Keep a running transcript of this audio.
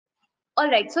All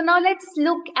right, so now let's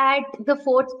look at the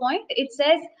fourth point. It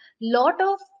says lot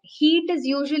of heat is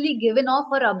usually given off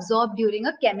or absorbed during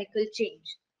a chemical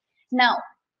change. Now,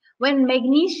 when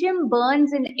magnesium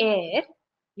burns in air,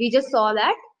 we just saw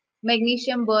that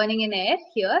magnesium burning in air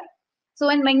here. So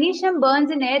when magnesium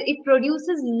burns in air, it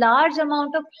produces large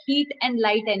amount of heat and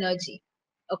light energy.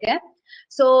 Okay,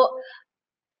 so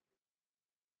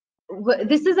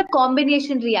this is a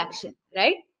combination reaction,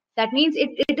 right? That means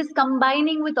it is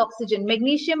combining with oxygen.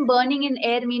 Magnesium burning in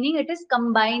air, meaning it is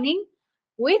combining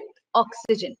with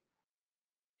oxygen,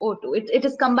 O2. It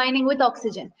is combining with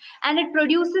oxygen, and it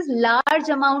produces large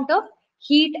amount of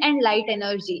heat and light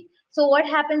energy. So what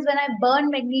happens when I burn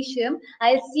magnesium?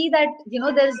 I'll see that, you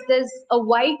know, there's a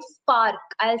white spark.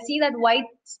 I'll see that white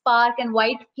spark and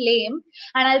white flame,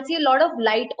 and I'll see a lot of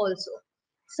light also.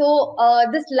 So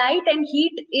this light and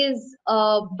heat is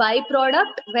a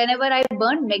byproduct whenever I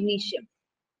burn magnesium.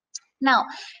 Now,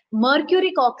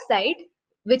 mercuric oxide,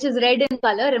 which is red in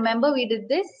color, remember we did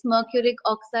this, mercuric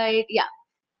oxide, yeah,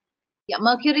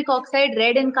 mercuric oxide,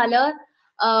 red in color,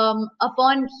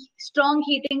 upon strong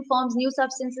heating forms new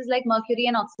substances like mercury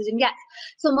and oxygen gas.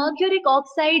 So mercuric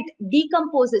oxide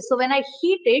decomposes. So when I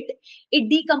heat it, it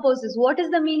decomposes. What is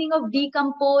the meaning of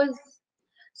decompose?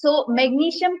 So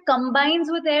magnesium combines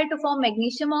with air to form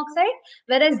magnesium oxide,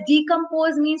 whereas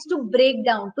decompose means to break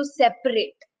down, to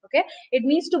separate. Okay, it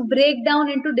means to break down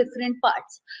into different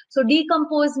parts. So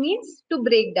decompose means to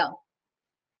break down.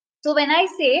 So when I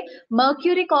say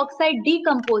mercuric oxide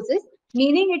decomposes,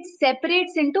 meaning it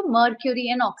separates into mercury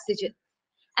and oxygen.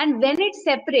 And when it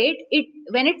separates,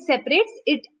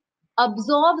 it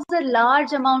absorbs a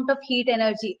large amount of heat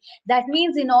energy. That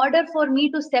means in order for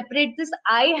me to separate this,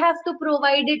 I have to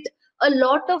provide it a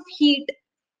lot of heat.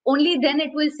 Only then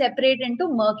it will separate into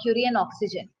mercury and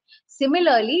oxygen.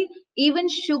 Similarly, even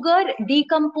sugar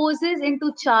decomposes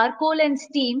into charcoal and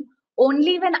steam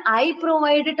only when I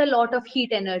provide it a lot of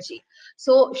heat energy.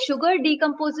 So sugar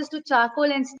decomposes to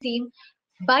charcoal and steam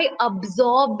by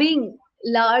absorbing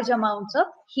large amounts of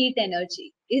heat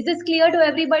energy. Is this clear to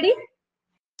everybody?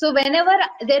 So whenever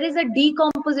there is a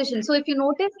decomposition, so if you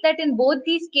notice that in both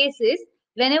these cases,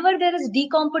 whenever there is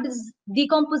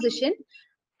decomposition,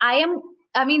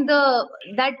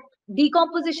 that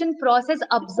decomposition process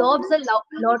absorbs a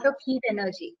lot of heat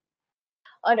energy.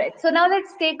 All right, so now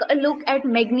let's take a look at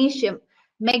magnesium.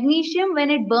 Magnesium,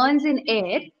 when it burns in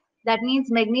air, that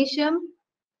means magnesium,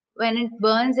 when it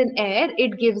burns in air,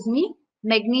 it gives me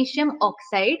magnesium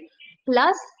oxide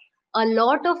plus a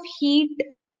lot of heat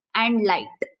and light.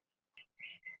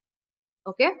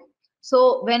 Okay,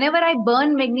 so whenever I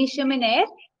burn magnesium in air,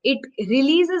 it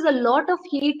releases a lot of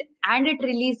heat and it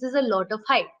releases a lot of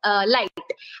light.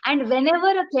 And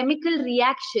whenever a chemical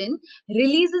reaction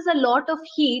releases a lot of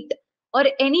heat, or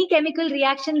any chemical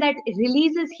reaction that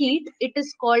releases heat, it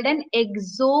is called an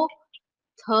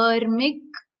exothermic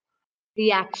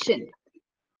reaction.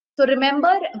 So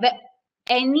remember,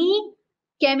 any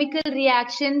chemical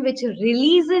reaction which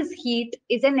releases heat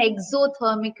is an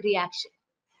exothermic reaction.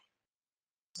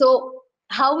 So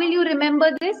how will you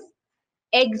remember this?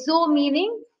 Exo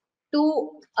meaning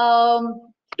to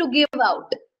give out,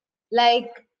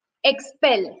 like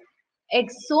expel.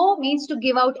 Exo means to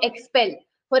give out, expel.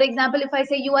 For example, if I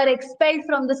say you are expelled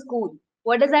from the school,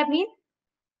 what does that mean?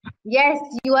 Yes,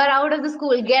 you are out of the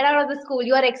school. Get out of the school.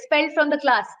 You are expelled from the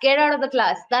class. Get out of the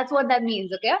class. That's what that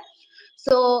means. Okay.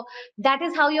 So that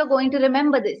is how you're going to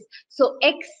remember this. So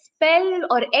expel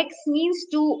or X means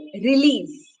to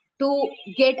release, to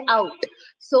get out.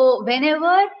 So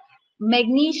whenever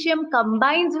magnesium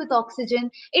combines with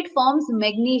oxygen, it forms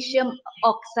magnesium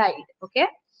oxide. Okay.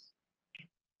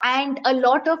 And a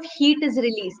lot of heat is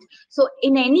released. So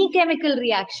in any chemical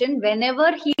reaction,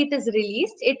 whenever heat is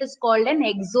released, it is called an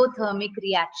exothermic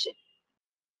reaction.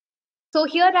 So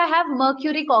here I have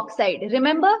mercuric oxide.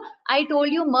 Remember, I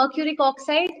told you mercuric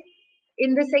oxide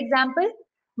in this example.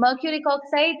 Mercuric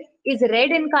oxide is red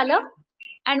in color,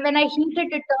 and when I heat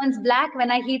it, it turns black.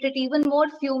 When I heat it even more,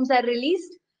 fumes are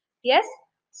released. Yes.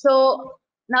 So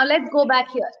now let's go back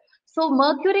here. So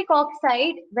mercuric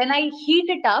oxide, when I heat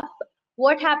it up,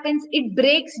 what happens? It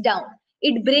breaks down.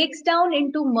 It breaks down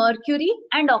into mercury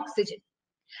and oxygen.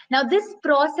 Now this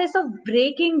process of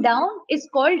breaking down is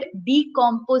called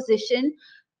decomposition.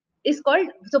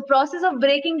 Process of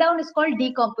breaking down is called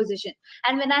decomposition.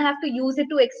 And when I have to use it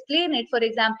to explain it, for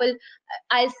example,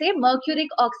 I'll say mercuric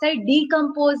oxide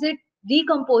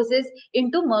decomposes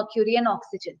into mercury and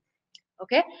oxygen.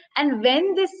 Okay, and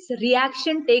when this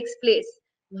reaction takes place,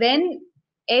 when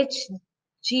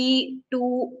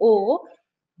Hg2O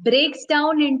breaks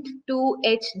down into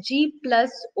Hg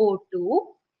plus O2,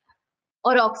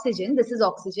 or oxygen, this is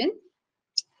oxygen.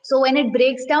 So when it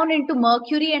breaks down into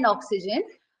mercury and oxygen,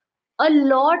 a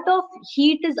lot of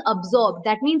heat is absorbed.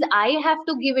 That means I have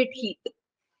to give it heat.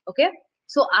 Okay.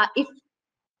 So if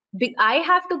I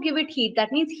have to give it heat,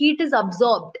 that means heat is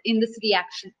absorbed in this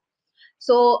reaction.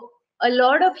 So a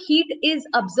lot of heat is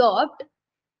absorbed.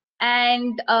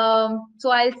 And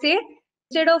so I'll say,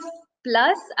 instead of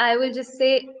plus, I will just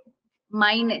say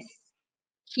minus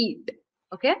heat.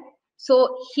 Okay.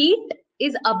 So heat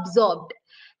is absorbed.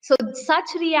 So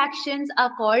such reactions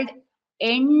are called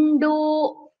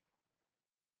endothermic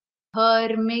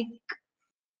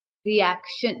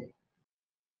reaction.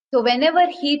 So whenever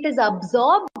heat is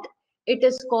absorbed, it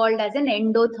is called as an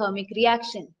endothermic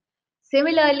reaction.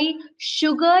 Similarly,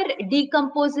 sugar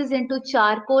decomposes into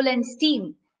charcoal and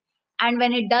steam. And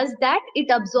when it does that, it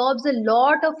absorbs a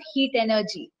lot of heat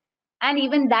energy. And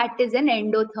even that is an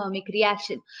endothermic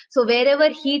reaction. So wherever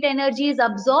heat energy is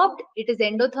absorbed, it is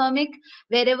endothermic.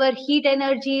 Wherever heat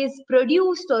energy is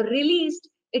produced or released,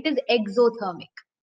 it is exothermic.